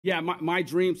Yeah, my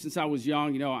dream since I was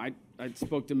young, I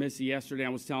spoke to Missy yesterday. I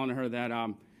was telling her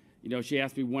that, she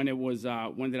asked me when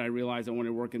did I realize I wanted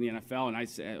to work in the NFL, and I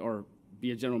said, or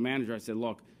be a general manager. I said,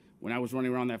 look, when I was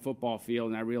running around that football field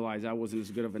and I realized I wasn't as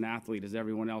good of an athlete as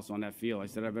everyone else on that field, I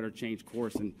said I better change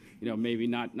course and, maybe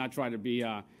not try to be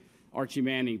Archie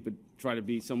Manning, but try to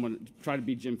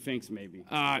be Jim Finks maybe.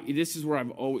 This is where I've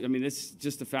always, this is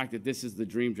just the fact that this is the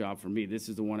dream job for me. This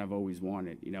is the one I've always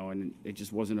wanted, and it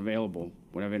just wasn't available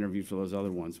when I've interviewed for those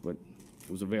other ones, but it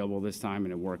was available this time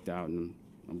and it worked out, and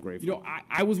I'm grateful.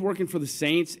 I was working for the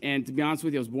Saints, and to be honest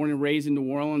with you, I was born and raised in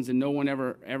New Orleans, and no one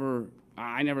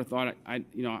I never thought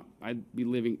I'd be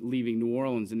leaving New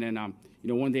Orleans. And then,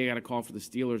 one day I got a call for the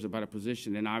Steelers about a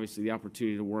position, and obviously the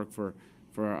opportunity to work for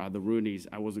the Rooney's,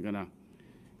 I wasn't gonna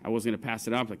pass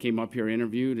it up. I came up here,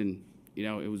 interviewed, and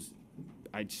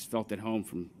I just felt at home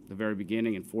from the very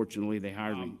beginning, and fortunately they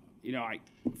hired me.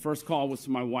 First call was to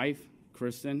my wife,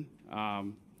 Kristen.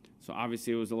 So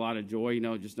obviously it was a lot of joy,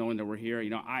 just knowing that we're here.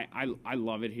 I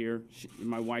love it here.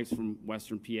 My wife's from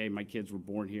Western PA. My kids were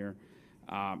born here.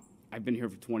 I've been here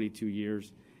for 22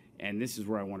 years, and this is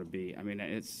where I want to be.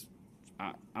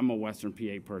 I'm a Western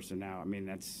PA person now.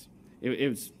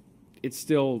 It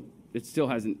still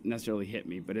hasn't necessarily hit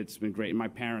me, but it's been great. And my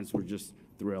parents were just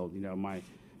thrilled.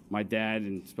 My dad,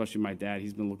 and especially my dad,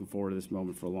 he's been looking forward to this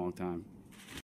moment for a long time.